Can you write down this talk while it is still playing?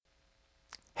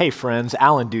Hey friends,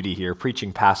 Alan Duty here,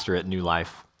 preaching pastor at New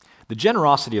Life. The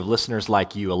generosity of listeners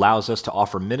like you allows us to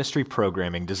offer ministry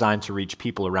programming designed to reach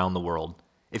people around the world.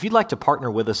 If you'd like to partner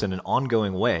with us in an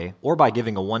ongoing way or by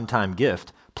giving a one-time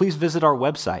gift, please visit our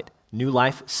website,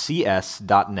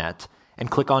 newlifecs.net,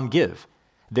 and click on Give.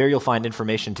 There you'll find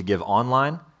information to give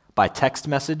online, by text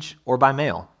message, or by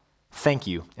mail. Thank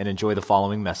you, and enjoy the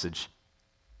following message.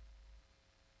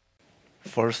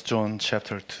 1 John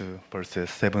chapter 2, verses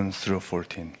 7 through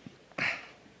 14.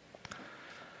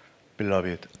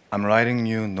 Beloved, I'm writing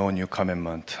you no new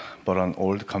commandment, but an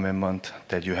old commandment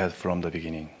that you had from the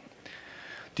beginning.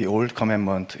 The old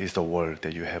commandment is the word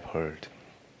that you have heard.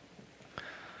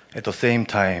 At the same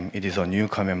time, it is a new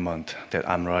commandment that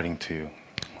I'm writing to you,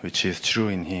 which is true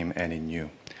in him and in you,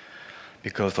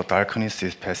 because the darkness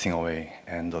is passing away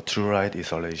and the true light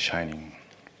is already shining.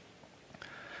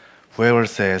 Whoever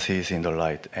says he is in the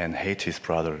light and hates his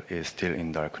brother is still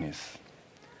in darkness.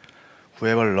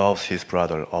 Whoever loves his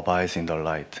brother abides in the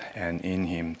light, and in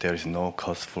him there is no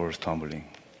cause for stumbling.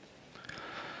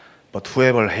 But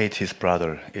whoever hates his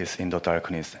brother is in the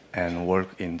darkness and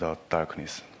works in the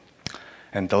darkness,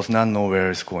 and does not know where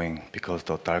he is going, because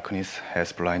the darkness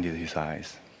has blinded his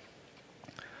eyes.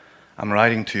 I'm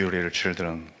writing to you, little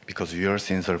children, because your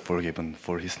sins are forgiven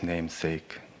for his name's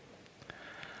sake.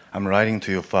 I'm writing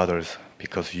to you, fathers,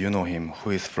 because you know him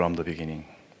who is from the beginning.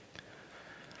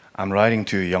 I'm writing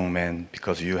to you, young men,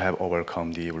 because you have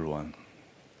overcome the evil one.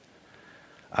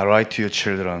 I write to you,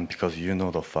 children, because you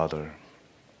know the Father.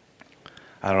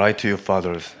 I write to you,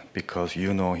 fathers, because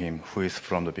you know him who is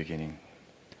from the beginning.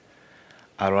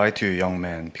 I write to you, young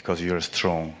men, because you are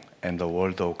strong, and the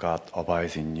word of God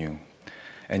abides in you,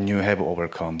 and you have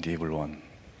overcome the evil one.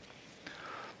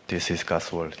 This is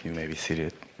God's word. You may be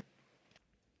seated.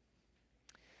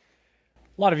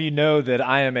 A lot of you know that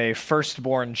I am a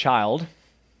firstborn child,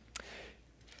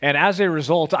 and as a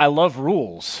result, I love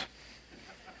rules.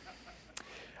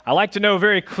 I like to know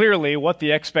very clearly what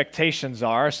the expectations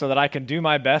are so that I can do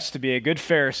my best to be a good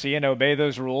Pharisee and obey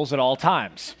those rules at all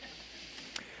times.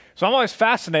 So I'm always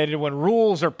fascinated when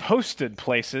rules are posted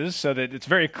places so that it's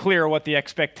very clear what the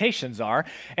expectations are.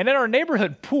 And in our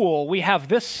neighborhood pool, we have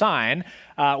this sign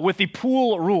with the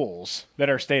pool rules that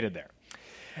are stated there.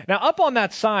 Now, up on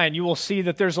that sign, you will see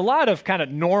that there's a lot of kind of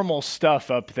normal stuff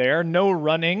up there. No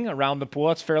running around the pool.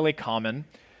 That's fairly common.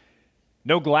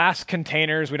 No glass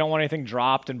containers. We don't want anything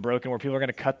dropped and broken where people are going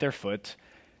to cut their foot.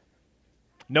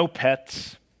 No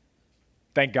pets.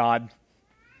 Thank God.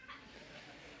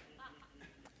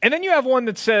 And then you have one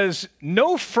that says,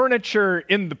 no furniture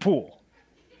in the pool.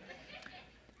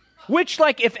 Which,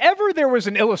 like, if ever there was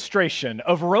an illustration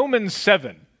of Romans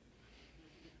 7,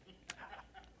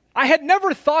 I had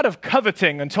never thought of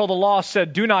coveting until the law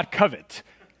said, do not covet.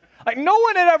 Like, no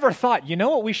one had ever thought, you know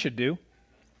what we should do?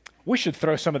 We should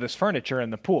throw some of this furniture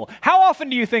in the pool. How often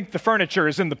do you think the furniture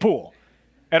is in the pool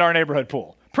at our neighborhood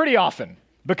pool? Pretty often,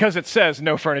 because it says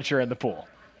no furniture in the pool.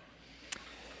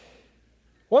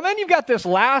 Well, then you've got this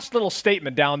last little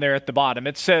statement down there at the bottom.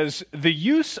 It says, the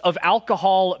use of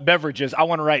alcohol beverages. I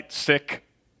want to write sick,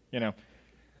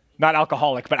 not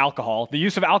alcoholic, but alcohol. The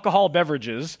use of alcohol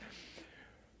beverages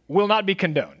will not be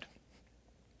condoned.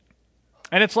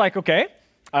 And it's like, okay,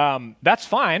 that's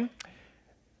fine.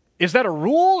 Is that a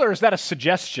rule or is that a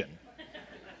suggestion?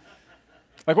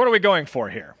 Like, what are we going for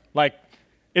here? Like,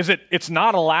 it's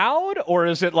not allowed, or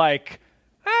is it like,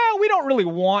 we don't really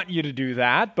want you to do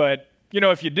that, but,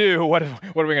 if you do, what are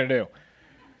we going to do?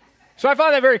 So I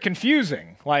find that very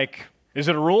confusing. Like, is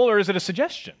it a rule or is it a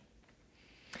suggestion?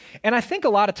 And I think a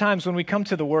lot of times when we come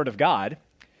to the Word of God,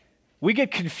 we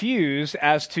get confused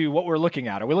as to what we're looking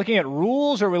at. Are we looking at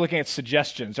rules or are we looking at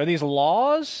suggestions? Are these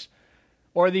laws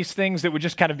or are these things that would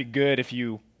just kind of be good if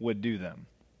you would do them?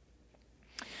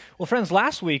 Well, friends,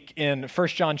 last week in 1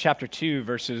 John chapter 2,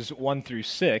 verses 1 through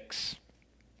 6,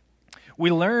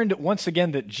 we learned once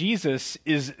again that Jesus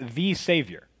is the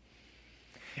Savior.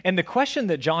 And the question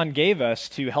that John gave us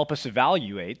to help us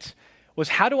evaluate was,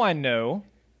 how do I know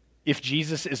if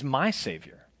Jesus is my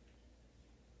Savior?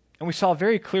 And we saw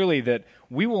very clearly that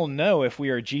we will know if we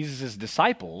are Jesus'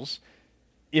 disciples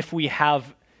if we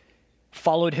have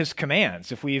followed his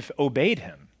commands, if we've obeyed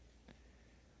him.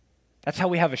 That's how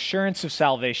we have assurance of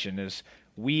salvation, is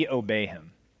we obey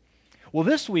him. Well,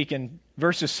 this week in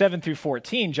verses 7 through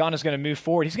 14, John is going to move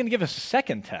forward. He's going to give us a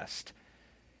second test.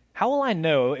 How will I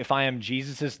know if I am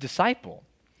Jesus' disciple?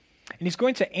 And he's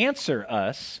going to answer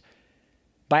us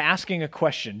by asking a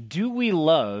question. Do we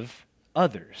love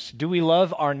others? Do we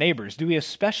love our neighbors? Do we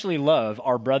especially love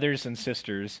our brothers and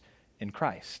sisters in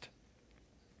Christ?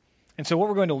 And so what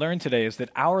we're going to learn today is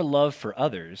that our love for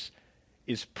others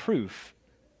is proof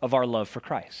of our love for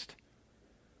Christ.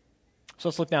 So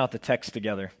let's look now at the text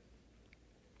together.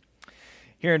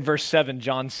 Here in verse 7,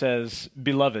 John says,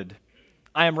 "Beloved,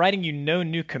 I am writing you no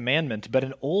new commandment, but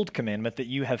an old commandment that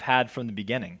you have had from the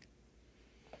beginning."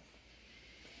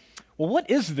 Well, what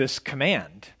is this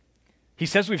command? He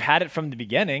says we've had it from the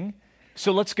beginning,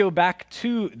 so let's go back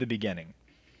to the beginning.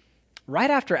 Right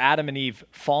after Adam and Eve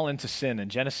fall into sin in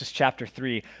Genesis chapter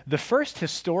 3, the first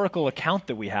historical account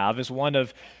that we have is one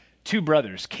of two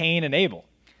brothers, Cain and Abel.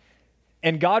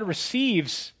 And God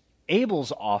receives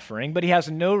Abel's offering, but he has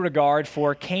no regard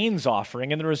for Cain's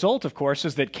offering. And the result, of course,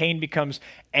 is that Cain becomes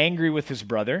angry with his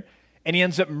brother, and he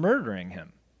ends up murdering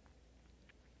him.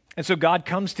 And so God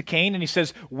comes to Cain and he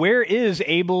says, "Where is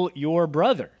Abel, your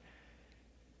brother?"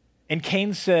 And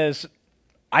Cain says,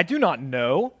 "I do not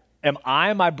know. Am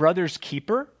I my brother's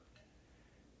keeper?"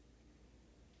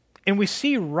 And we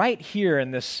see right here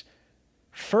in this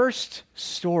first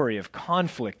story of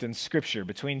conflict in Scripture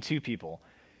between two people,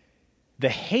 the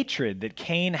hatred that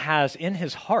Cain has in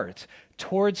his heart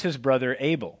towards his brother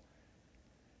Abel.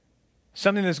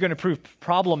 Something that's going to prove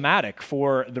problematic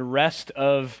for the rest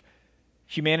of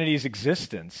humanity's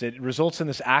existence. It results in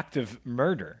this act of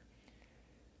murder.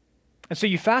 And so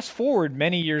you fast forward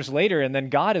many years later, and then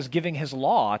God is giving his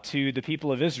law to the people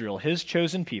of Israel, his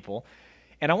chosen people.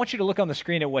 And I want you to look on the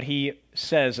screen at what he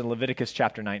says in Leviticus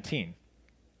chapter 19.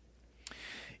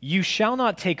 "You shall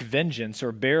not take vengeance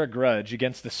or bear a grudge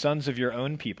against the sons of your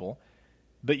own people,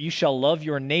 but you shall love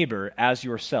your neighbor as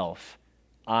yourself.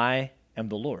 I am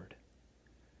the Lord."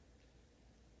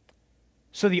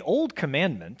 So the old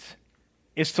commandment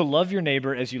is to love your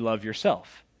neighbor as you love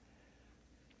yourself.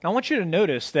 Now, I want you to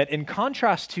notice that in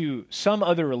contrast to some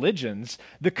other religions,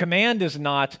 the command is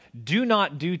not, "Do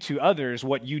not do to others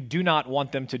what you do not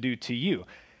want them to do to you."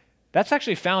 That's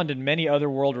actually found in many other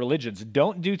world religions.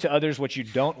 Don't do to others what you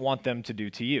don't want them to do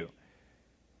to you.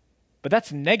 But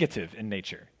that's negative in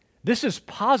nature. This is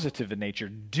positive in nature.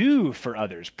 Do for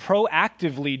others.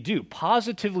 Proactively do.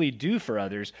 Positively do for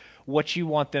others what you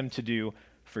want them to do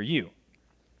for you.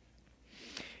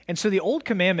 And so the old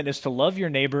commandment is to love your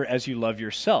neighbor as you love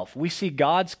yourself. We see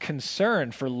God's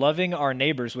concern for loving our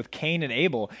neighbors with Cain and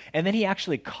Abel, and then he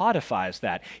actually codifies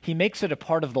that. He makes it a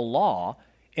part of the law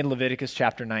in Leviticus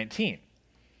chapter 19.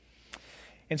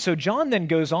 And so John then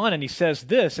goes on and he says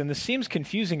this, and this seems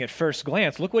confusing at first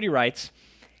glance. Look what he writes.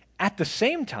 "At the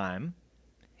same time,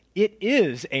 it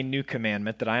is a new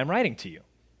commandment that I am writing to you."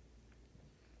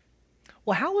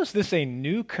 Well, how is this a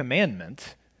new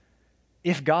commandment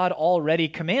if God already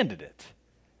commanded it?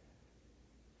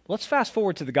 Let's fast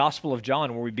forward to the Gospel of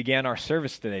John where we began our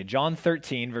service today. John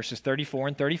 13, verses 34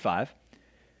 and 35.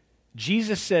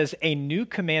 Jesus says, "A new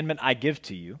commandment I give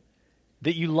to you,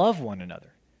 that you love one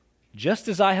another. Just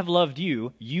as I have loved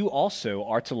you, you also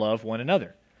are to love one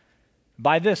another.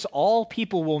 By this, all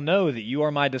people will know that you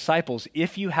are my disciples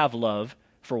if you have love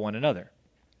for one another."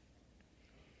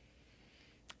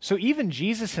 So even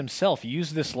Jesus himself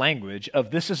used this language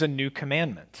of this is a new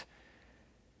commandment.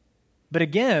 But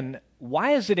again,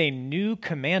 why is it a new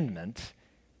commandment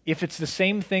if it's the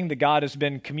same thing that God has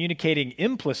been communicating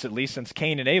implicitly since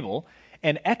Cain and Abel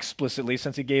and explicitly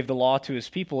since he gave the law to his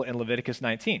people in Leviticus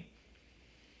 19?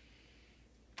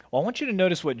 Well, I want you to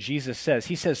notice what Jesus says.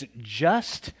 He says,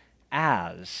 "Just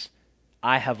as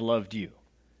I have loved you,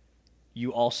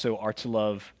 you also are to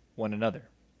love one another."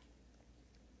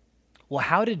 Well,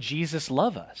 how did Jesus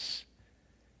love us?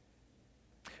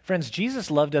 Friends, Jesus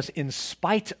loved us in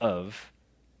spite of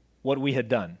what we had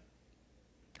done,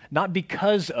 not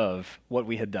because of what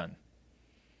we had done.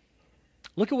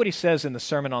 Look at what he says in the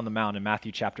Sermon on the Mount in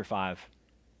Matthew chapter 5.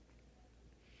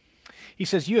 He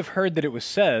says, "You have heard that it was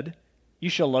said, 'You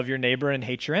shall love your neighbor and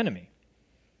hate your enemy.'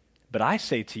 But I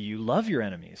say to you, love your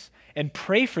enemies and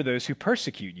pray for those who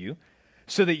persecute you,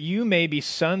 so that you may be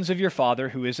sons of your Father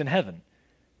who is in heaven.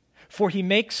 For he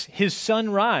makes his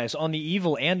sun rise on the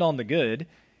evil and on the good,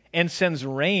 and sends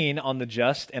rain on the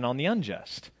just and on the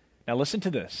unjust." Now listen to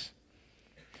this.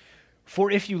 "For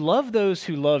if you love those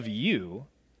who love you,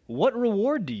 what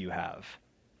reward do you have?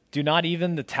 Do not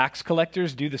even the tax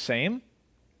collectors do the same?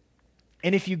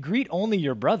 And if you greet only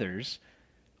your brothers,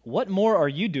 what more are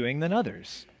you doing than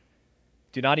others?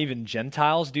 Do not even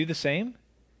Gentiles do the same?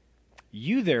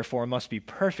 You therefore must be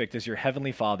perfect as your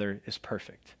heavenly Father is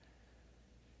perfect."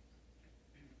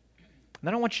 And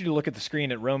then I want you to look at the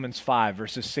screen at Romans 5,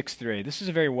 verses 6 through 8. This is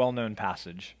a very well-known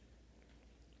passage.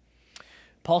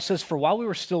 Paul says, "For while we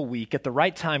were still weak, at the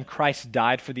right time Christ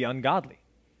died for the ungodly.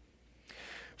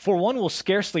 For one will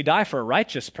scarcely die for a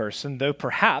righteous person, though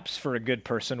perhaps for a good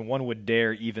person one would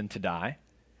dare even to die.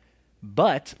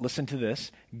 But, listen to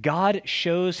this, God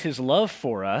shows his love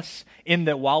for us in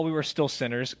that while we were still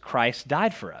sinners, Christ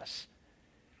died for us.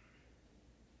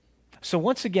 So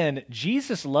once again,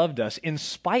 Jesus loved us in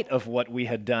spite of what we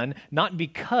had done, not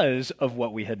because of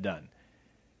what we had done.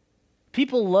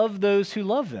 People love those who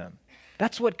love them.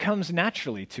 That's what comes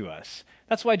naturally to us.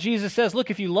 That's why Jesus says,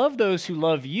 look, if you love those who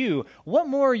love you, what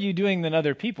more are you doing than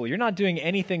other people? You're not doing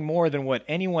anything more than what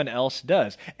anyone else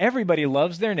does. Everybody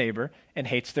loves their neighbor and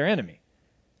hates their enemy.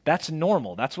 That's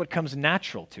normal. That's what comes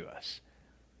natural to us.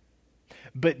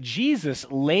 But Jesus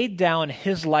laid down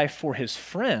his life for his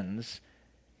friends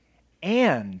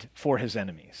and for his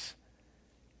enemies,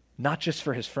 not just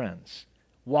for his friends.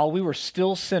 While we were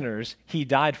still sinners, he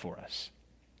died for us.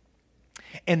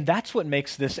 And that's what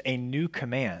makes this a new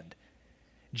command.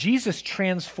 Jesus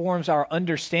transforms our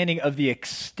understanding of the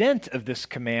extent of this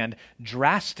command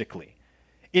drastically.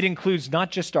 It includes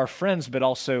not just our friends, but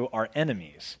also our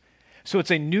enemies. So it's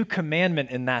a new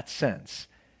commandment in that sense,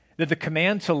 that the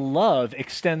command to love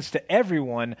extends to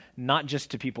everyone, not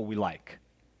just to people we like.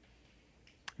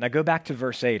 Now go back to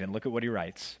verse 8 and look at what he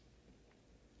writes.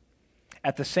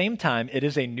 At the same time, it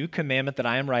is a new commandment that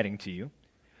I am writing to you,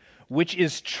 which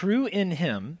is true in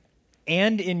him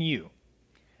and in you,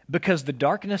 because the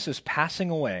darkness is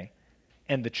passing away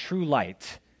and the true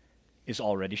light is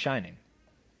already shining.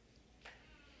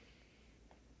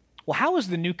 Well, how is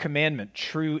the new commandment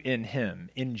true in him,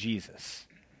 in Jesus?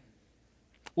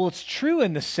 Well, it's true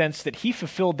in the sense that he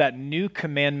fulfilled that new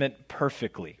commandment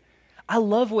perfectly. I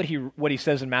love what he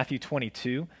says in Matthew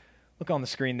 22. Look on the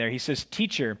screen there. He says,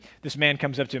 "Teacher," this man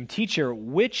comes up to him, "Teacher,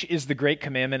 which is the great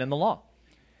commandment in the law?"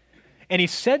 And he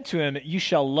said to him, "You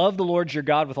shall love the Lord your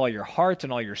God with all your heart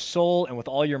and all your soul and with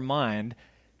all your mind.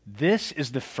 This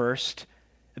is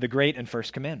the great and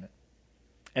first commandment.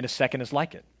 And a second is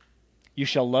like it. You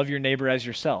shall love your neighbor as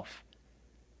yourself."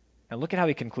 Now look at how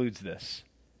he concludes this.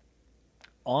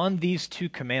 On these two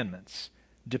commandments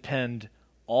depend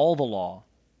all the law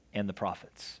and the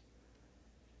prophets.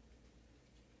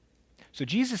 So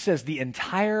Jesus says the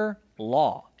entire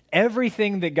law,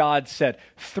 everything that God said,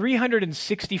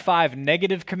 365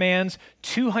 negative commands,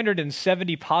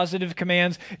 270 positive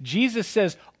commands, Jesus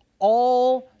says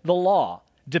all the law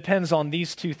depends on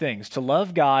these two things, to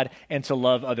love God and to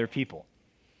love other people.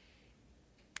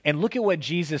 And look at what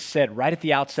Jesus said right at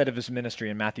the outset of his ministry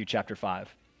in Matthew chapter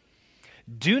 5.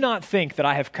 "Do not think that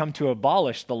I have come to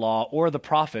abolish the law or the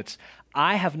prophets.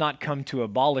 I have not come to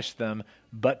abolish them,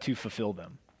 but to fulfill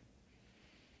them."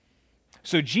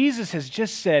 So Jesus has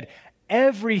just said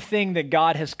everything that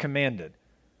God has commanded,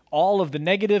 all of the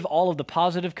negative, all of the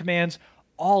positive commands,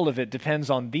 all of it depends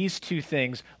on these two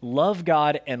things: love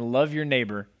God and love your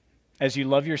neighbor as you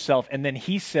love yourself. And then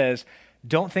he says,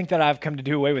 don't think that I've come to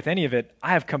do away with any of it.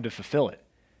 I have come to fulfill it.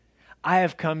 I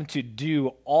have come to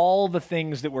do all the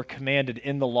things that were commanded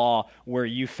in the law where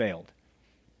you failed.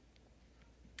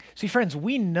 See, friends,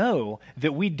 we know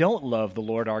that we don't love the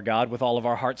Lord our God with all of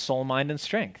our heart, soul, mind, and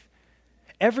strength.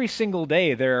 Every single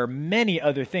day, there are many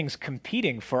other things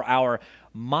competing for our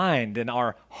mind and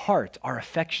our heart, our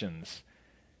affections.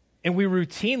 And we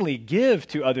routinely give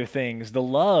to other things the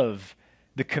love,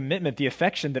 the commitment, the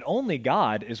affection that only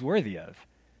God is worthy of.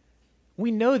 We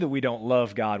know that we don't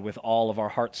love God with all of our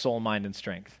heart, soul, mind, and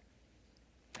strength.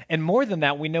 And more than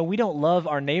that, we know we don't love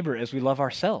our neighbor as we love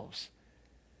ourselves.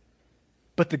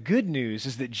 But the good news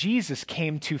is that Jesus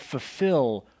came to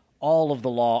fulfill all of the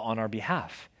law on our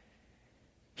behalf.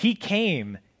 He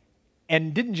came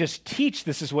and didn't just teach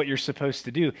this is what you're supposed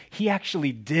to do. He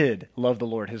actually did love the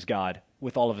Lord his God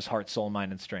with all of his heart, soul,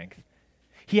 mind, and strength.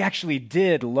 He actually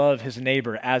did love his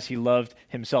neighbor as he loved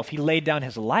himself. He laid down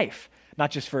his life,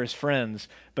 not just for his friends,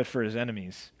 but for his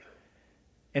enemies.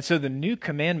 And so the new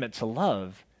commandment to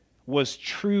love was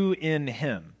true in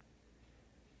him.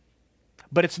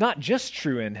 But it's not just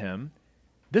true in him.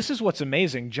 This is what's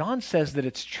amazing. John says that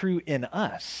it's true in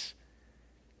us.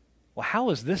 Well, how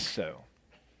is this so?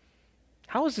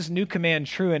 How is this new command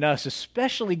true in us,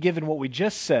 especially given what we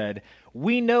just said?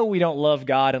 We know we don't love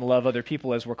God and love other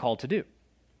people as we're called to do.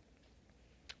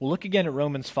 Well, look again at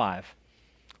Romans 5.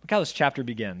 Look how this chapter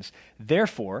begins.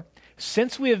 "Therefore,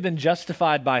 since we have been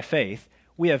justified by faith,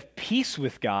 we have peace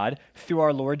with God through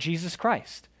our Lord Jesus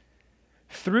Christ.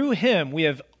 Through him we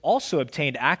have also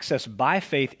obtained access by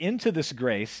faith into this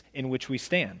grace in which we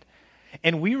stand,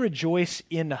 and we rejoice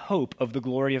in hope of the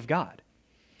glory of God.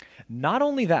 Not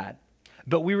only that,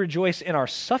 but we rejoice in our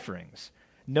sufferings,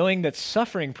 knowing that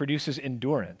suffering produces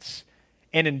endurance,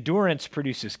 and endurance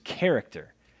produces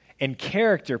character, and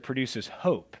character produces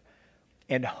hope.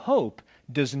 And hope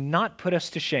does not put us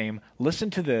to shame,"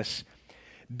 listen to this,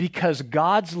 "because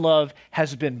God's love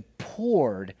has been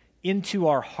poured into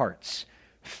our hearts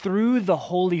through the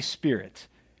Holy Spirit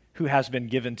who has been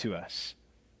given to us.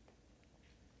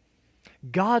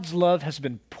 God's love has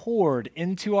been poured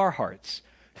into our hearts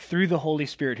through the Holy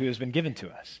Spirit who has been given to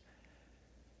us.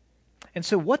 And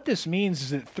so what this means is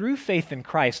that through faith in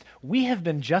Christ, we have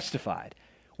been justified.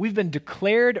 We've been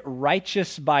declared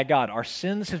righteous by God. Our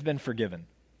sins have been forgiven.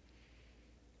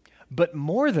 But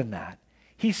more than that,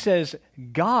 he says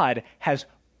God has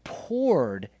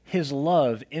poured his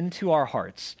love into our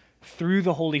hearts through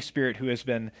the Holy Spirit who has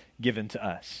been given to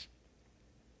us.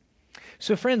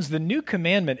 So friends, the new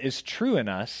commandment is true in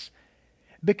us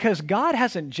because God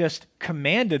hasn't just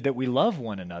commanded that we love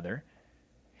one another.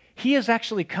 He has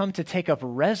actually come to take up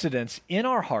residence in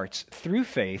our hearts through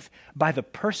faith by the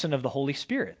person of the Holy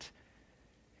Spirit.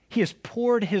 He has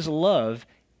poured his love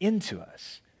into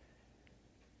us.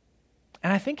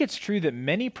 And I think it's true that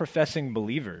many professing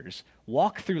believers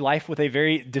walk through life with a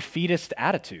very defeatist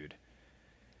attitude,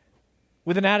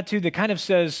 with an attitude that kind of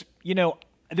says,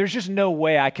 there's just no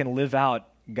way I can live out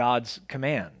God's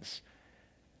commands.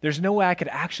 There's no way I could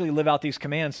actually live out these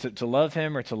commands to love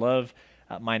him or to love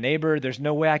my neighbor. There's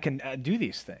no way I can do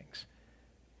these things.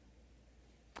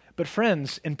 But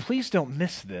friends, and please don't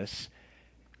miss this,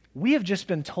 we have just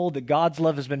been told that God's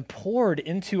love has been poured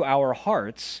into our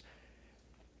hearts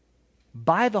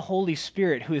by the Holy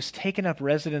Spirit who has taken up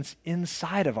residence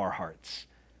inside of our hearts.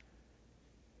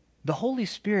 The Holy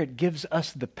Spirit gives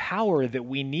us the power that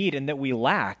we need and that we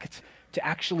lacked to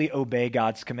actually obey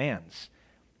God's commands,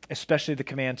 especially the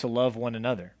command to love one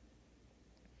another.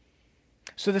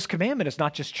 So this commandment is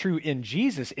not just true in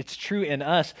Jesus, it's true in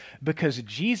us because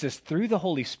Jesus, through the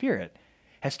Holy Spirit,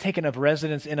 has taken up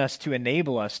residence in us to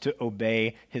enable us to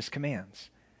obey his commands.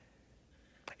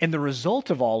 And the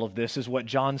result of all of this is what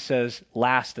John says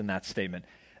last in that statement.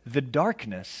 The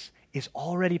darkness is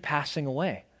already passing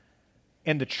away,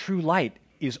 and the true light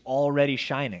is already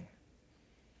shining.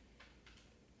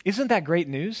 Isn't that great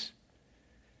news?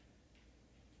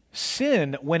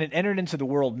 Sin, when it entered into the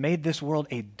world, made this world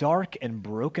a dark and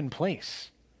broken place.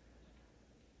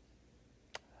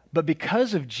 But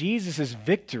because of Jesus'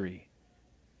 victory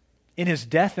in his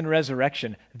death and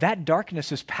resurrection, that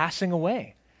darkness is passing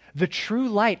away. The true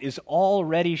light is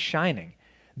already shining.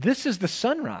 This is the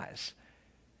sunrise.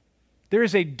 There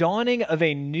is a dawning of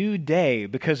a new day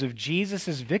because of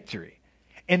Jesus' victory.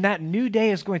 And that new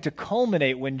day is going to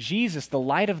culminate when Jesus, the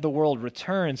light of the world,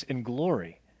 returns in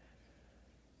glory.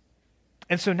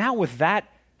 And so now with that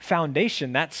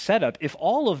foundation, that setup, if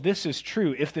all of this is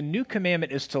true, if the new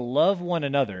commandment is to love one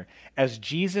another as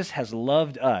Jesus has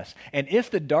loved us, and if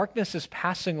the darkness is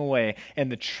passing away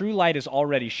and the true light is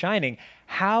already shining,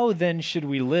 how then should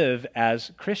we live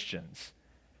as Christians?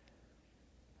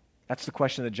 That's the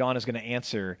question that John is going to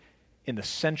answer in the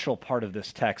central part of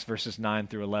this text, verses 9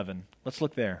 through 11. Let's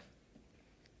look there.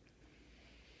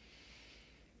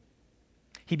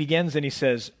 He begins and he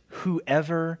says,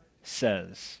 whoever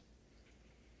says.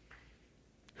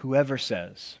 Whoever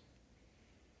says.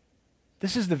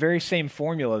 This is the very same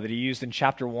formula that he used in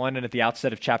chapter 1 and at the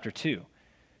outset of chapter 2.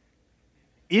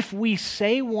 If we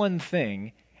say one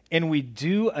thing and we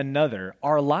do another,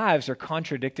 our lives are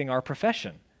contradicting our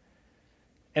profession.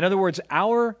 In other words,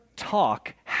 our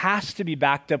talk has to be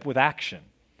backed up with action.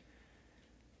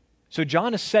 So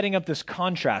John is setting up this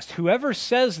contrast. Whoever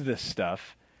says this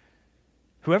stuff,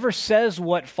 whoever says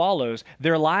what follows,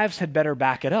 their lives had better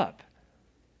back it up.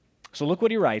 So look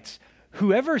what he writes.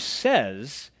 Whoever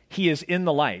says he is in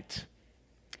the light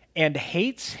and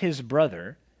hates his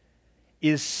brother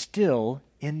is still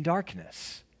in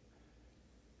darkness.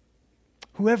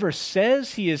 Whoever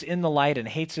says he is in the light and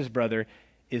hates his brother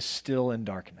is still in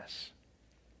darkness.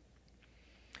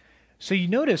 So you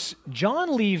notice,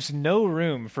 John leaves no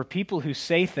room for people who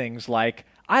say things like,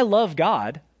 I love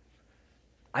God,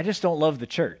 I just don't love the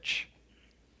church.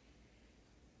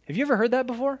 Have you ever heard that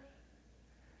before?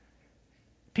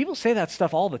 People say that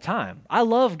stuff all the time. I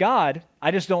love God,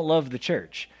 I just don't love the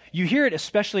church. You hear it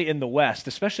especially in the West,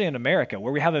 especially in America,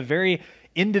 where we have a very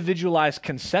individualized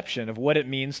conception of what it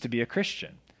means to be a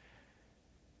Christian.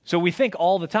 So we think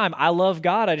all the time, I love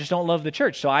God, I just don't love the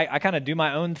church. So I kind of do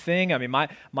my own thing. I mean,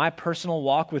 my personal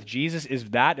walk with Jesus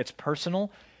is that, it's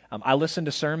personal. I listen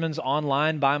to sermons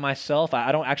online by myself.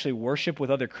 I don't actually worship with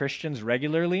other Christians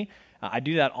regularly. I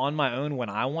do that on my own when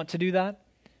I want to do that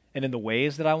and in the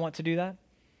ways that I want to do that.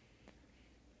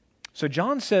 So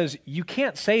John says, you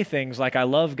can't say things like, I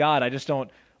love God, I just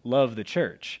don't love the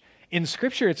church. In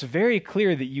Scripture, it's very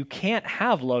clear that you can't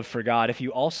have love for God if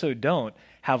you also don't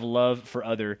have love for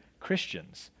other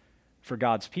Christians, for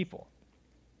God's people.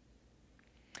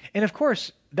 And of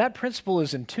course, that principle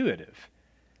is intuitive.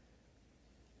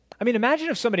 I mean, imagine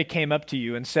if somebody came up to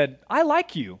you and said, I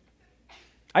like you.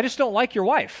 I just don't like your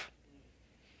wife.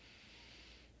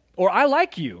 Or I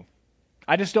like you.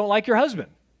 I just don't like your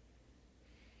husband.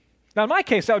 Now, in my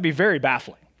case, that would be very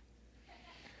baffling.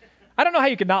 I don't know how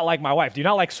you could not like my wife. Do you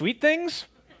not like sweet things?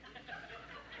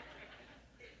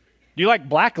 Do you like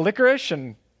black licorice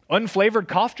and unflavored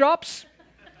cough drops? Is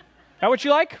that what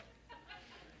you like?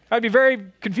 That would be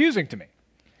very confusing to me.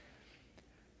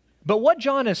 But what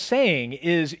John is saying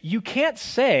is you can't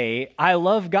say, I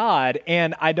love God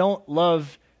and I don't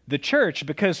love the church,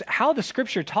 because how the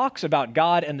scripture talks about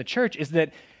God and the church is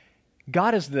that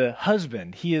God is the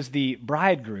husband, he is the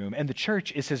bridegroom, and the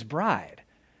church is his bride.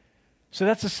 So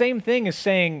that's the same thing as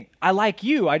saying, I like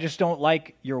you, I just don't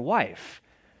like your wife.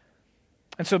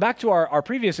 And so back to our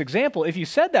previous example, if you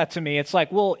said that to me, it's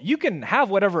like, well, you can have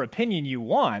whatever opinion you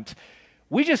want.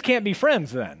 We just can't be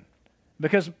friends then,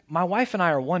 because my wife and I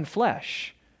are one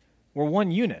flesh. We're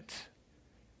one unit.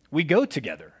 We go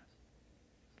together,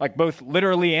 like both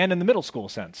literally and in the middle school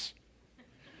sense.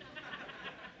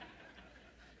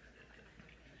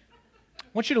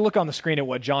 I want you to look on the screen at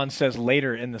what John says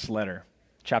later in this letter,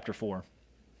 chapter 4.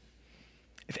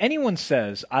 If anyone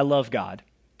says, I love God,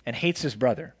 and hates his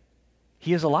brother,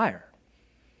 he is a liar.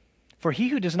 For he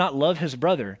who does not love his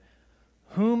brother,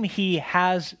 whom he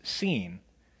has seen,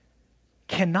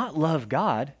 cannot love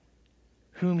God,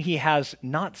 whom he has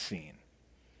not seen.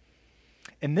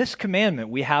 And this commandment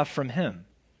we have from him: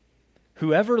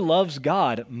 whoever loves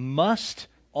God must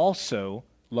also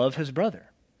love his brother.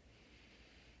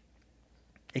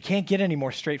 It can't get any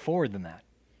more straightforward than that.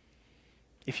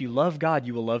 If you love God,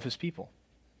 you will love his people.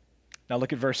 Now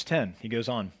look at verse 10. He goes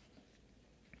on.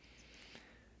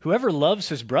 Whoever loves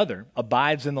his brother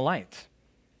abides in the light,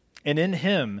 and in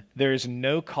him there is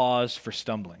no cause for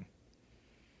stumbling.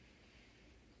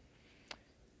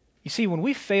 You see, when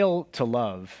we fail to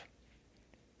love,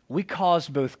 we cause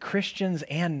both Christians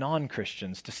and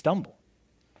non-Christians to stumble.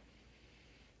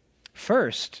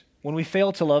 First, when we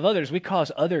fail to love others, we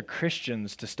cause other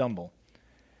Christians to stumble.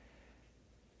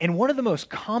 And one of the most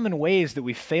common ways that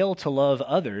we fail to love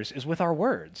others is with our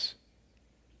words.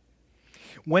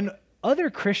 When other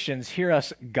Christians hear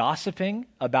us gossiping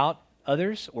about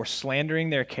others or slandering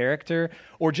their character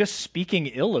or just speaking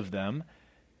ill of them,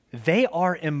 they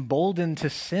are emboldened to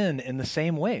sin in the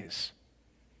same ways.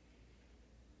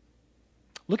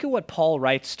 Look at what Paul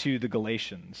writes to the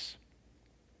Galatians.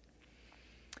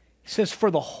 He says, for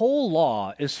the whole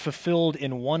law is fulfilled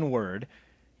in one word: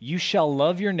 you shall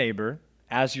love your neighbor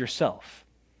as yourself.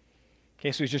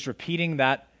 Okay, so he's just repeating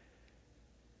that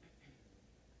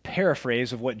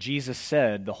paraphrase of what Jesus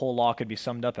said the whole law could be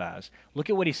summed up as. Look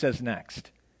at what he says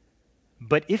next.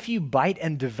 But if you bite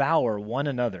and devour one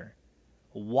another,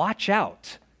 watch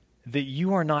out that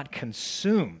you are not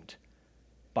consumed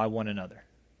by one another.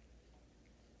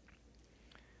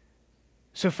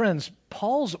 So friends,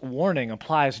 Paul's warning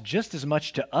applies just as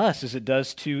much to us as it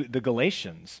does to the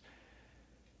Galatians.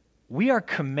 We are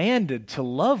commanded to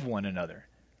love one another.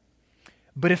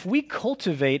 But if we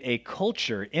cultivate a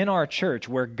culture in our church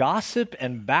where gossip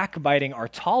and backbiting are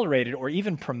tolerated or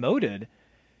even promoted,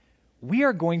 we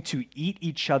are going to eat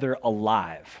each other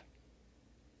alive.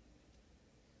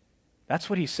 That's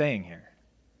what he's saying here.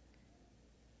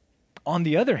 On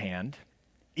the other hand,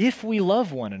 if we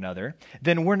love one another,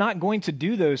 then we're not going to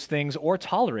do those things or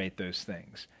tolerate those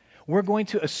things. We're going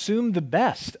to assume the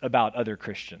best about other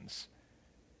Christians.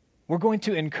 We're going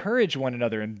to encourage one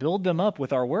another and build them up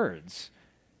with our words.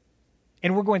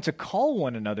 And we're going to call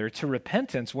one another to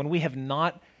repentance when we have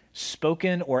not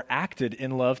spoken or acted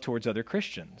in love towards other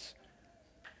Christians.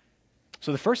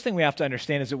 So the first thing we have to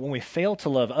understand is that when we fail to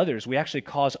love others, we actually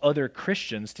cause other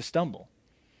Christians to stumble.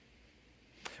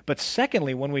 But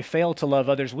secondly, when we fail to love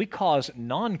others, we cause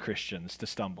non-Christians to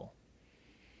stumble.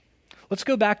 Let's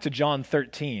go back to John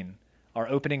 13, our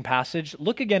opening passage.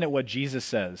 Look again at what Jesus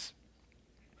says.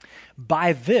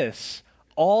 By this,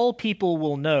 all people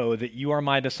will know that you are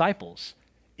my disciples,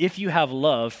 if you have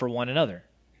love for one another.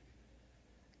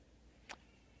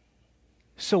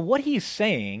 So what he's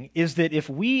saying is that if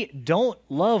we don't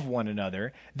love one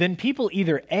another, then people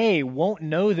either A, won't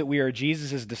know that we are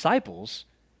Jesus' disciples,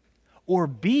 or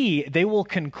B, they will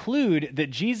conclude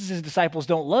that Jesus' disciples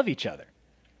don't love each other.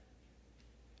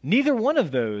 Neither one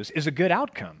of those is a good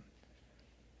outcome.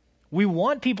 We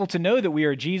want people to know that we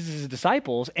are Jesus'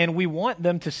 disciples, and we want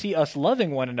them to see us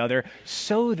loving one another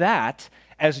so that,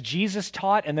 as Jesus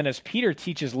taught and then as Peter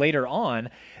teaches later on,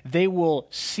 they will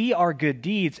see our good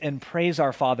deeds and praise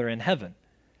our Father in heaven.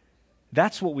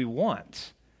 That's what we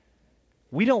want.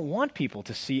 We don't want people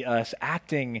to see us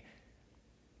acting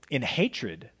in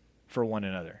hatred for one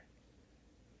another.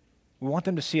 We want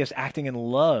them to see us acting in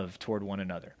love toward one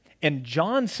another. And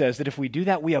John says that if we do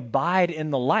that, we abide in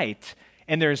the light,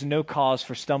 and there is no cause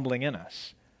for stumbling in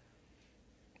us.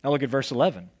 Now look at verse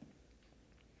 11.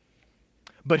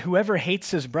 But whoever hates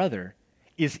his brother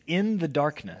is in the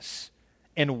darkness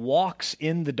and walks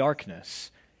in the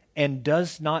darkness and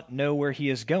does not know where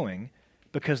he is going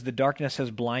because the darkness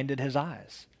has blinded his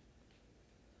eyes.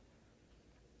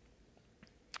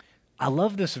 I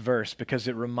love this verse because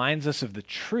it reminds us of the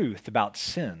truth about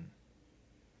sin.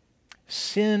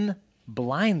 Sin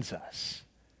blinds us.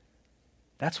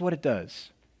 That's what it does.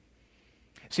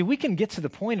 See, we can get to the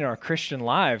point in our Christian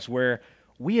lives where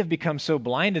we have become so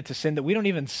blinded to sin that we don't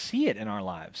even see it in our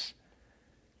lives.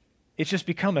 It's just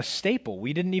become a staple.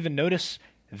 We didn't even notice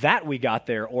that we got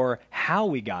there or how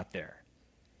we got there.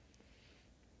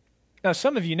 Now,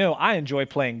 some of you know I enjoy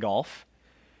playing golf,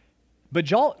 but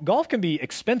golf can be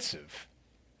expensive.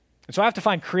 And so I have to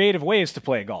find creative ways to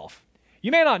play golf.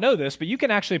 You may not know this, but you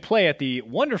can actually play at the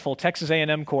wonderful Texas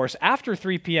A&M course after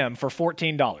 3 p.m. for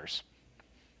 $14.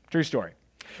 True story.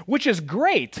 Which is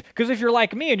great, because if you're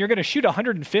like me and you're going to shoot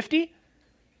 150,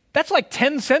 that's like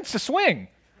 10 cents a swing.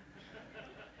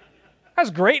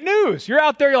 That's great news. You're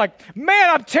out there, you're like, man,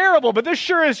 I'm terrible, but this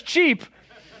sure is cheap.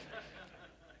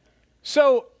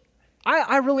 So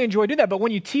I really enjoy doing that, but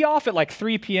when you tee off at like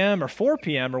 3 p.m. or 4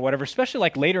 p.m. or whatever, especially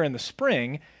like later in the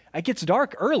spring, it gets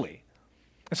dark early.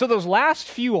 And so those last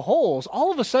few holes,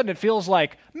 all of a sudden it feels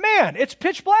like, man, it's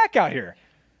pitch black out here.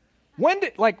 When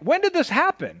did this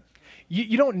happen?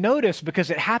 You don't notice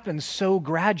because it happens so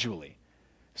gradually.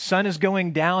 Sun is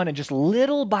going down, and just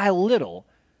little by little,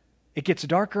 it gets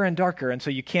darker and darker, and so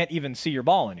you can't even see your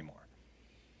ball anymore.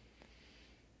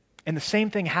 And the same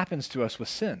thing happens to us with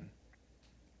sin.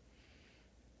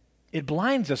 It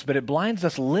blinds us, but it blinds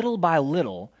us little by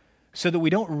little so that we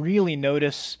don't really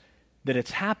notice that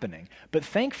it's happening. But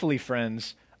thankfully,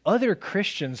 friends, other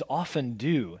Christians often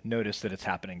do notice that it's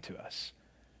happening to us.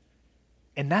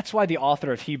 And that's why the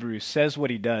author of Hebrews says what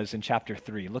he does in chapter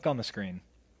 3. Look on the screen.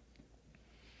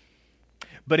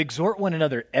 But exhort one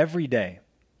another every day,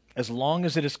 as long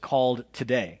as it is called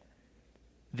today,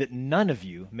 that none of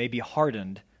you may be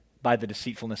hardened by the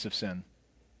deceitfulness of sin.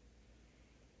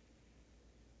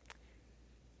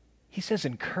 He says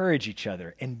encourage each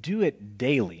other and do it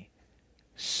daily,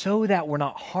 so that we're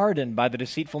not hardened by the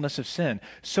deceitfulness of sin,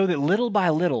 so that little by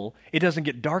little it doesn't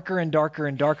get darker and darker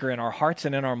and darker in our hearts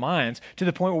and in our minds to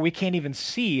the point where we can't even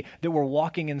see that we're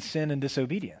walking in sin and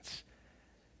disobedience.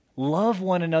 Love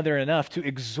one another enough to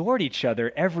exhort each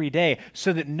other every day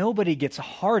so that nobody gets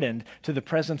hardened to the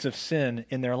presence of sin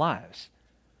in their lives.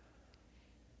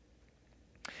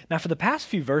 Now, for the past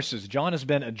few verses, John has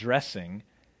been addressing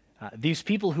these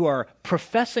people who are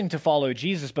professing to follow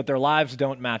Jesus, but their lives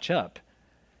don't match up.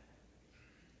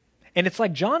 And it's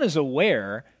like John is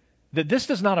aware that this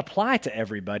does not apply to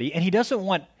everybody, and he doesn't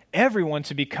want everyone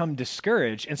to become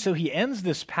discouraged. And so he ends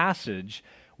this passage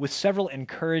with several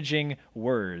encouraging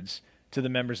words to the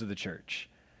members of the church.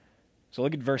 So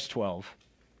look at verse 12.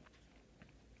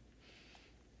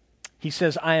 He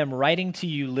says, I am writing to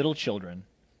you, little children,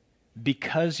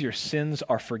 because your sins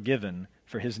are forgiven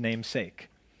for his name's sake.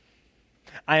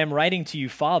 I am writing to you,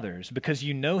 fathers, because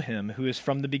you know him who is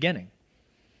from the beginning.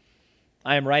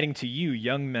 I am writing to you,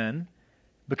 young men,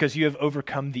 because you have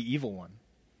overcome the evil one.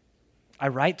 I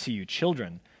write to you,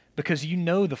 children, because you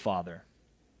know the Father.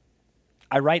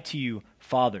 I write to you,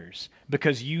 fathers,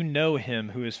 because you know him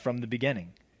who is from the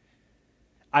beginning.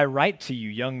 I write to you,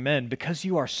 young men, because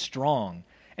you are strong,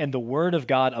 and the word of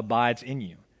God abides in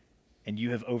you, and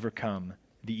you have overcome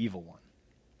the evil one.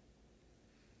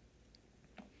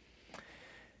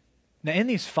 Now, in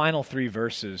these final 3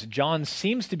 verses, John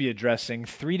seems to be addressing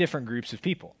 3 different groups of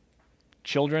people: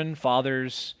 children,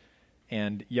 fathers,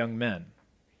 and young men.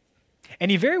 And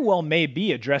he very well may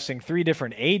be addressing 3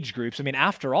 different age groups. I mean,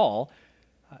 after all,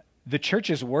 the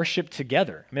churches worship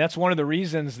together. I mean, that's one of the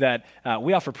reasons that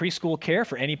we offer preschool care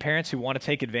for any parents who want to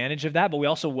take advantage of that, but we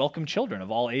also welcome children of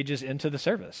all ages into the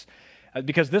service.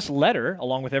 Because this letter,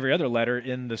 along with every other letter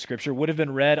in the scripture, would have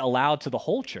been read aloud to the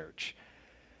whole church.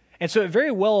 And so it very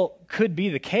well could be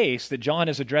the case that John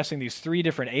is addressing these 3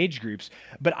 different age groups,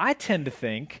 but I tend to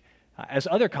think, as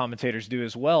other commentators do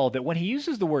as well, that when he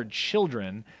uses the word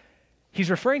children, he's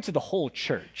referring to the whole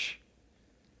church.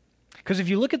 Because if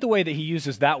you look at the way that he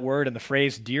uses that word and the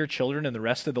phrase, dear children, in the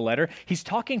rest of the letter, he's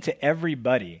talking to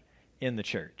everybody in the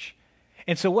church.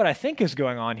 And so what I think is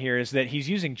going on here is that he's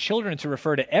using children to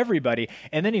refer to everybody,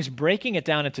 and then he's breaking it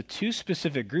down into 2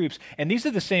 specific groups. And these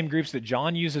are the same groups that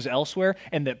John uses elsewhere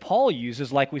and that Paul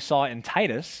uses, like we saw in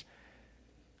Titus: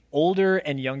 older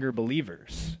and younger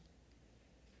believers.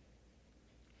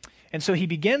 And so he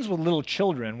begins with little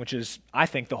children, which is, I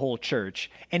think, the whole church,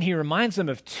 and he reminds them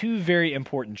of two very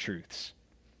important truths.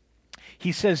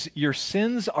 He says, your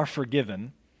sins are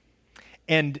forgiven,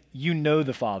 and you know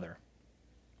the Father.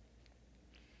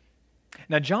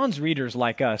 Now, John's readers,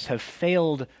 like us, have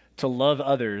failed to love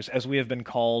others as we have been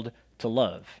called to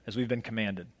love, as we've been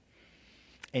commanded.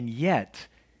 And yet,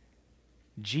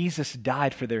 Jesus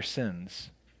died for their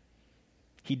sins.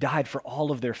 He died for all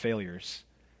of their failures.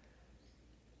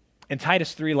 In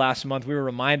Titus 3 last month, we were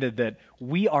reminded that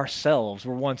we ourselves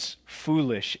were once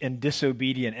foolish and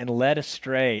disobedient and led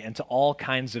astray into all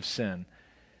kinds of sin.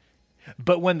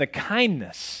 But when the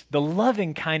kindness, the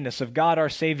loving kindness of God our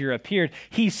Savior appeared,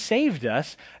 he saved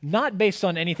us, not based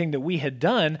on anything that we had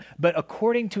done, but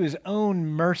according to his own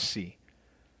mercy.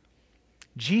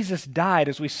 Jesus died,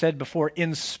 as we said before,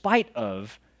 in spite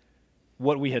of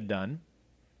what we had done.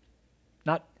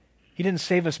 He didn't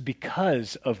save us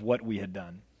because of what we had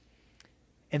done.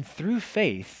 And through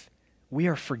faith, we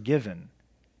are forgiven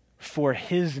for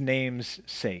his name's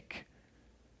sake.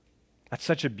 That's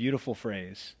such a beautiful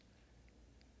phrase.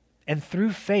 And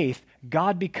through faith,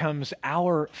 God becomes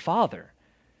our Father,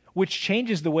 which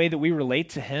changes the way that we relate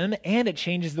to him, and it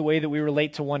changes the way that we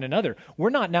relate to one another. We're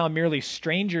not now merely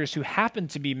strangers who happen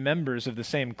to be members of the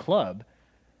same club.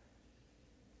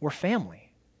 We're family.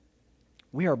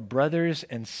 We are brothers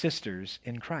and sisters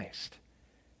in Christ.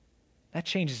 That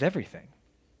changes everything.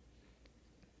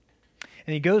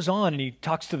 And he goes on and he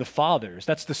talks to the fathers.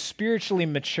 That's the spiritually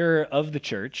mature of the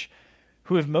church,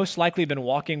 who have most likely been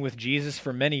walking with Jesus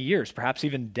for many years, perhaps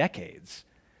even decades.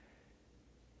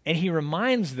 And he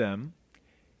reminds them,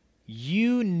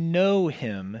 you know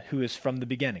him who is from the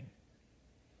beginning.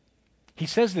 He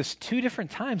says this 2 different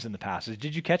times in the passage.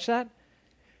 Did you catch that?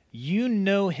 You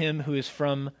know him who is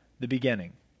from the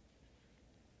beginning.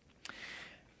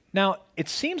 Now, it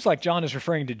seems like John is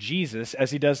referring to Jesus,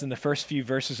 as he does in the first few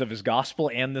verses of his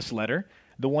gospel and this letter,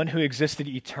 the one who existed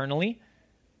eternally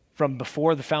from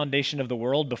before the foundation of the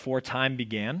world, before time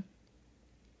began.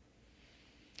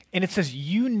 And it says,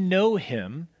 you know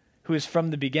him who is from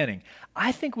the beginning.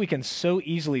 I think we can so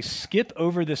easily skip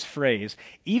over this phrase,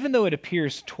 even though it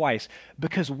appears twice,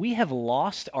 because we have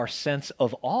lost our sense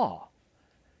of awe.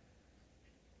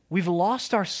 We've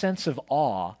lost our sense of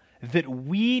awe that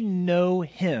we know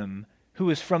him who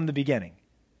is from the beginning.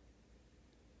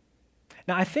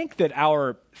 Now, I think that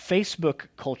our Facebook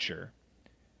culture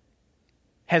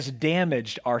has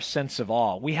damaged our sense of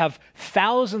awe. We have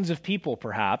thousands of people,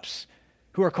 perhaps,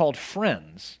 who are called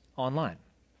friends online.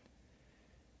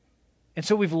 And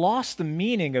so we've lost the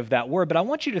meaning of that word, but I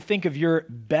want you to think of your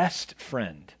best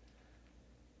friend.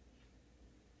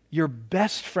 Your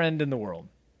best friend in the world.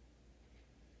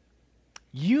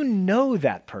 You know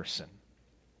that person.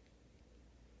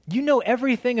 You know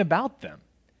everything about them.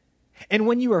 And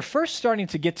when you were first starting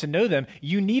to get to know them,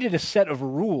 you needed a set of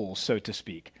rules, so to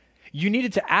speak. You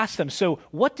needed to ask them, so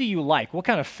what do you like? What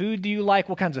kind of food do you like?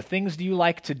 What kinds of things do you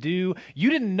like to do? You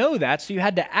didn't know that, so you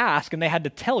had to ask, and they had to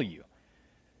tell you.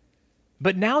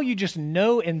 But now you just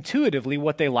know intuitively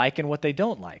what they like and what they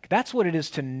don't like. That's what it is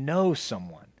to know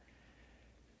someone.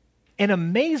 And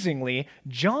amazingly,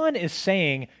 John is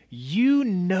saying, you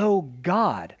know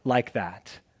God like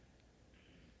that.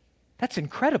 That's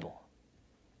incredible.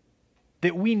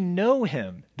 That we know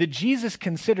him, that Jesus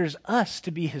considers us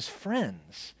to be his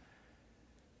friends.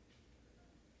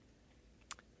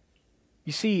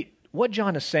 You see, what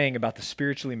John is saying about the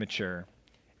spiritually mature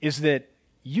is that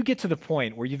you get to the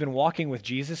point where you've been walking with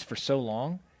Jesus for so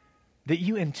long that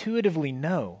you intuitively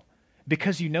know,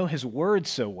 because you know his word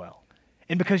so well.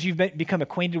 And because you've become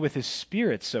acquainted with his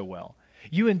spirit so well,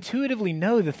 you intuitively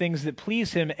know the things that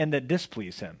please him and that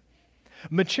displease him.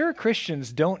 Mature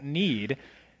Christians don't need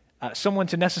someone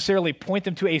to necessarily point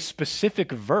them to a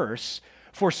specific verse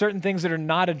for certain things that are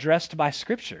not addressed by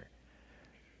Scripture.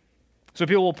 So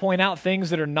people will point out things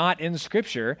that are not in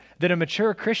Scripture that a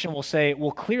mature Christian will say,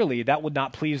 well, clearly that would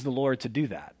not please the Lord to do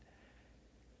that.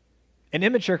 An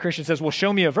immature Christian says, well,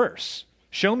 show me a verse.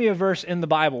 Show me a verse in the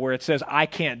Bible where it says, I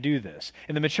can't do this.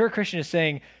 And the mature Christian is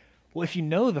saying, well, if you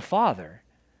know the Father,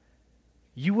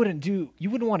 you wouldn't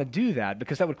want to do that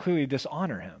because that would clearly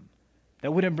dishonor him.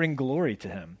 That wouldn't bring glory to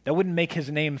him. That wouldn't make his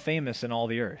name famous in all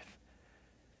the earth.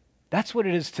 That's what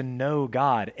it is to know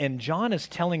God. And John is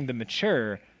telling the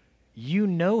mature, you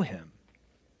know him.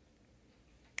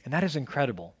 And that is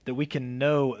incredible, that we can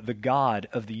know the God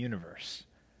of the universe.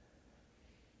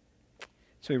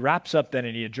 So he wraps up then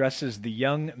and he addresses the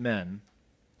young men.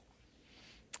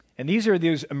 And these are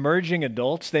those emerging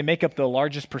adults. They make up the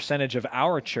largest percentage of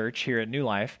our church here at New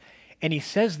Life. And he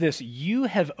says this, you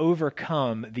have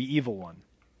overcome the evil one.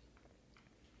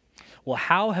 Well,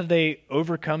 how have they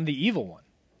overcome the evil one?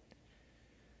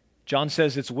 John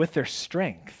says it's with their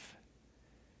strength.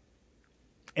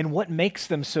 And what makes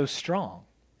them so strong?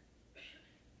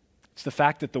 It's the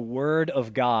fact that the Word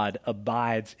of God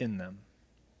abides in them.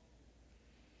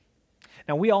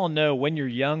 Now, we all know when you're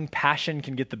young, passion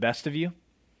can get the best of you.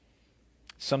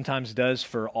 Sometimes does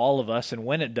for all of us, and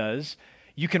when it does,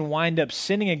 you can wind up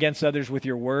sinning against others with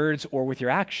your words or with your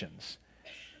actions.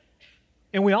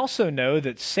 And we also know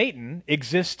that Satan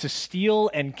exists to steal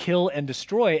and kill and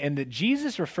destroy, and that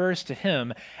Jesus refers to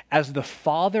him as the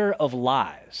father of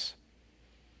lies.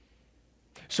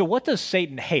 So what does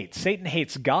Satan hate? Satan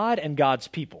hates God and God's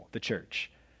people, the church.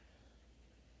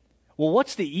 Well,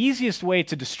 what's the easiest way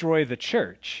to destroy the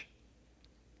church?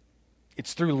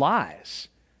 It's through lies.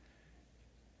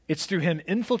 It's through him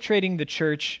infiltrating the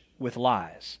church with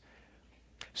lies.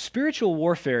 Spiritual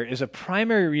warfare is a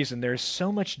primary reason there is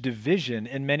so much division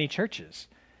in many churches.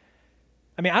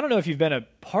 I mean, I don't know if you've been a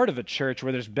part of a church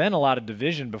where there's been a lot of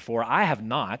division before. I have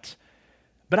not.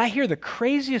 But I hear the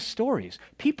craziest stories.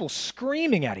 People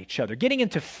screaming at each other, getting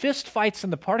into fist fights in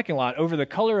the parking lot over the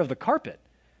color of the carpet.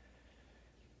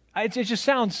 It just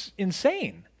sounds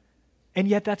insane. And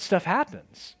yet that stuff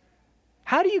happens.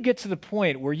 How do you get to the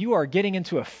point where you are getting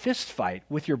into a fist fight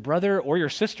with your brother or your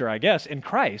sister, I guess, in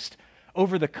Christ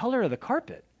over the color of the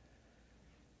carpet?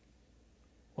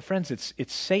 Well, friends,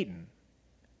 it's Satan.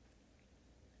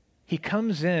 He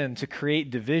comes in to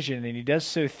create division, and he does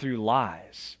so through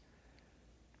lies.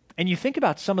 And you think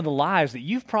about some of the lies that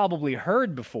you've probably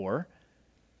heard before,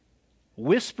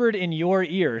 whispered in your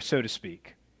ear, so to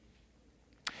speak.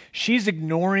 She's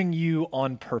ignoring you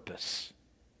on purpose.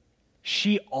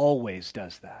 She always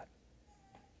does that.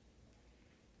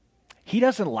 He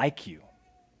doesn't like you.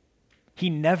 He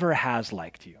never has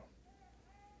liked you.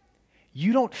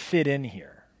 You don't fit in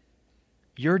here.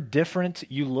 You're different.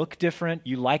 You look different.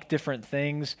 You like different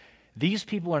things. These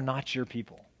people are not your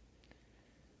people.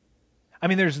 I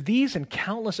mean, there's these and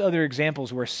countless other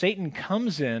examples where Satan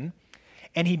comes in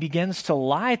and he begins to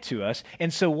lie to us.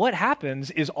 And so what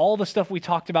happens is all the stuff we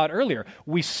talked about earlier.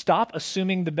 We stop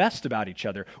assuming the best about each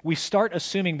other. We start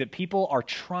assuming that people are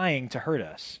trying to hurt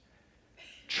us,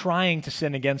 trying to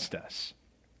sin against us.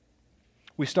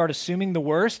 We start assuming the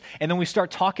worst, and then we start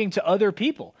talking to other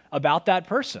people about that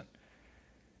person.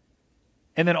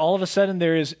 And then all of a sudden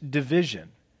there is division.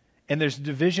 And there's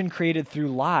division created through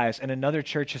lies, and another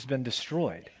church has been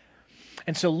destroyed.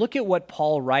 And so look at what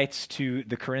Paul writes to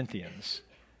the Corinthians.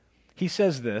 He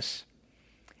says this,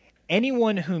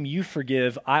 "Anyone whom you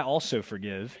forgive, I also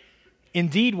forgive.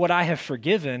 Indeed, what I have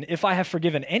forgiven, if I have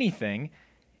forgiven anything,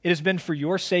 it has been for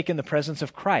your sake in the presence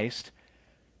of Christ,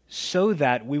 so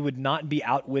that we would not be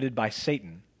outwitted by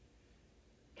Satan.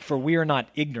 For we are not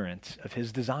ignorant of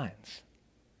his designs."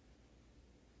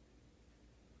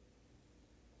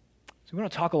 So we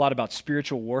don't talk a lot about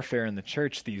spiritual warfare in the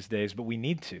church these days, but we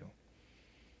need to.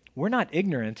 We're not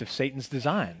ignorant of Satan's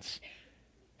designs.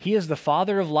 He is the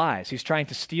father of lies. He's trying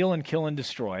to steal and kill and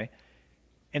destroy.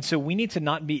 And so we need to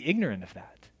not be ignorant of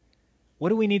that. What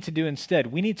do we need to do instead?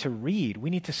 We need to read. We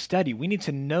need to study. We need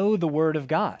to know the Word of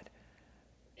God.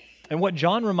 And what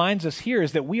John reminds us here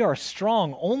is that we are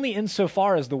strong only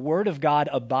insofar as the Word of God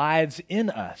abides in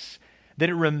us, that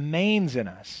it remains in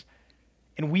us.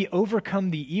 And we overcome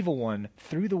the evil one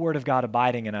through the Word of God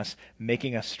abiding in us,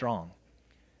 making us strong.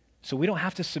 So we don't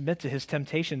have to submit to his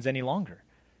temptations any longer.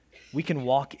 We can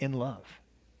walk in love.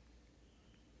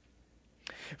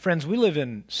 Friends, we live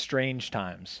in strange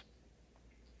times.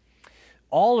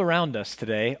 All around us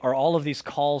today are all of these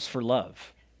calls for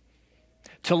love.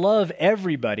 To love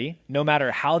everybody, no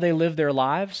matter how they live their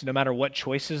lives, no matter what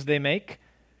choices they make.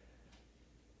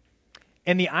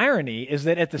 And the irony is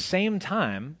that at the same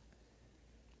time,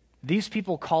 these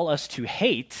people call us to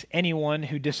hate anyone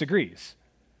who disagrees.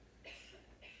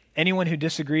 Anyone who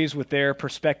disagrees with their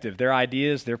perspective, their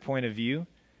ideas, their point of view.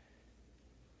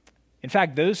 In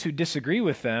fact, those who disagree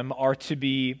with them are to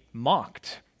be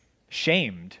mocked,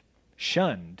 shamed,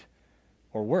 shunned,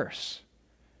 or worse.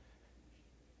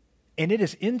 And it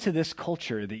is into this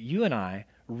culture that you and I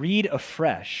read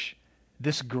afresh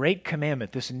this great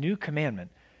commandment, this new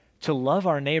commandment, to love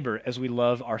our neighbor as we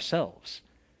love ourselves.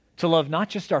 To love not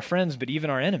just our friends, but even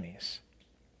our enemies.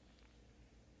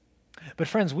 But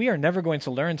friends, we are never going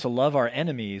to learn to love our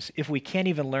enemies if we can't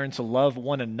even learn to love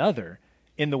one another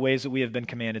in the ways that we have been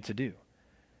commanded to do.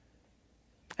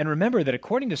 And remember that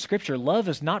according to Scripture, love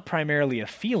is not primarily a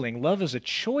feeling. Love is a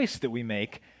choice that we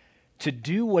make to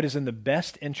do what is in the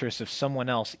best interest of someone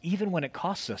else, even when it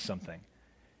costs us something.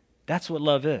 That's what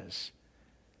love is.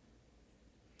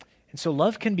 And so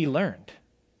love can be learned.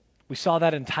 We saw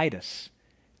that in Titus.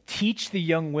 Teach the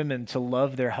young women to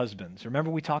love their husbands. Remember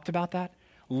we talked about that?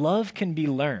 Love can be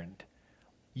learned.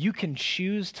 You can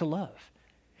choose to love.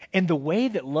 And the way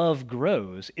that love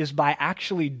grows is by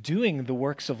actually doing the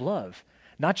works of love.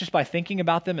 Not just by thinking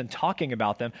about them and talking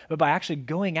about them, but by actually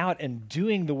going out and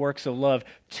doing the works of love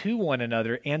to one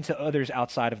another and to others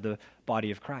outside of the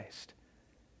body of Christ.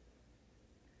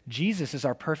 Jesus is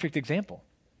our perfect example.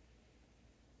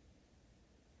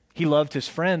 He loved his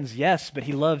friends, yes, but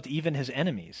he loved even his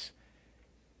enemies.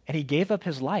 And he gave up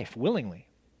his life willingly.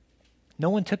 No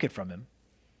one took it from him.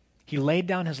 He laid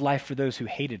down his life for those who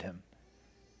hated him,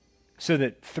 so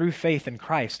that through faith in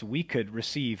Christ, we could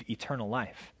receive eternal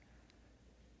life.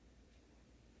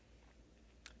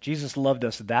 Jesus loved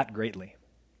us that greatly.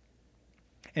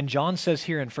 And John says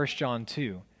here in 1 John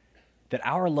 2 that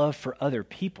our love for other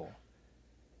people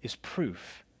is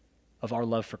proof of our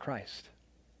love for Christ.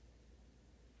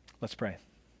 Let's pray.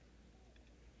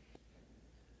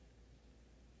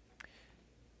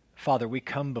 Father, we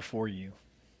come before you,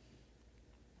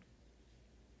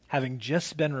 having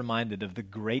just been reminded of the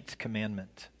great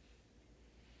commandment.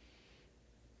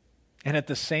 And at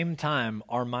the same time,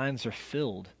 our minds are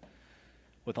filled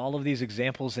with all of these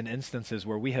examples and instances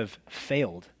where we have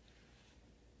failed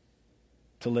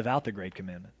to live out the great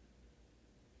commandment.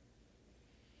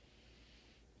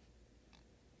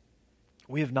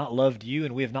 We have not loved you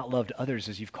and we have not loved others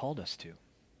as you've called us to.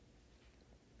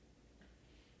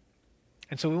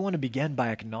 And so we want to begin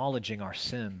by acknowledging our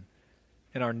sin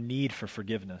and our need for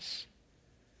forgiveness.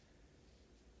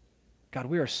 God,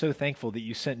 we are so thankful that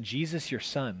you sent Jesus, your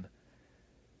Son,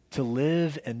 to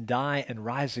live and die and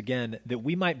rise again, that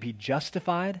we might be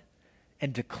justified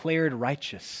and declared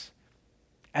righteous,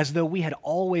 as though we had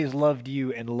always loved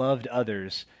you and loved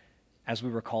others as we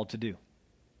were called to do.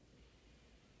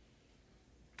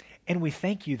 And we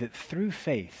thank you that through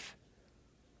faith,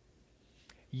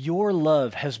 your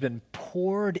love has been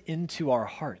poured into our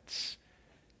hearts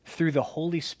through the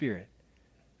Holy Spirit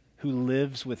who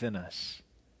lives within us.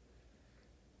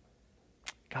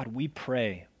 God, we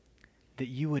pray that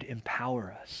you would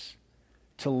empower us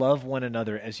to love one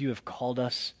another as you have called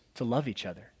us to love each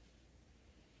other.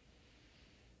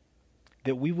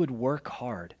 That we would work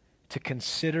hard to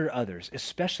consider others,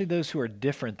 especially those who are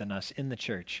different than us in the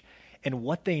church, and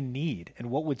what they need and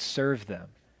what would serve them,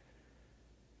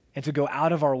 and to go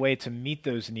out of our way to meet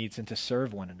those needs and to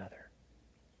serve one another.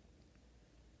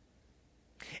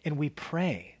 And we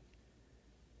pray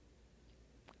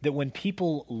that when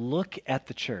people look at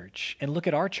the church, and look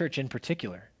at our church in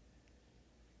particular,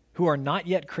 who are not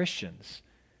yet Christians,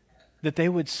 that they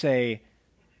would say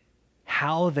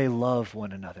how they love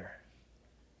one another.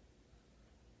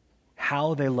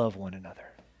 How they love one another.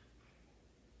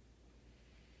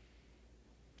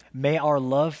 May our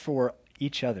love for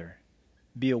each other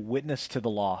be a witness to the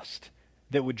lost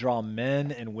that would draw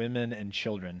men and women and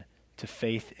children to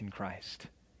faith in Christ.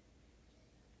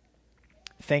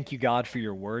 Thank you, God, for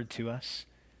your word to us.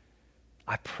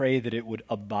 I pray that it would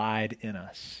abide in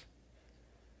us.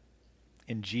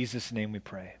 In Jesus' name we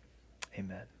pray.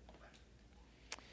 Amen.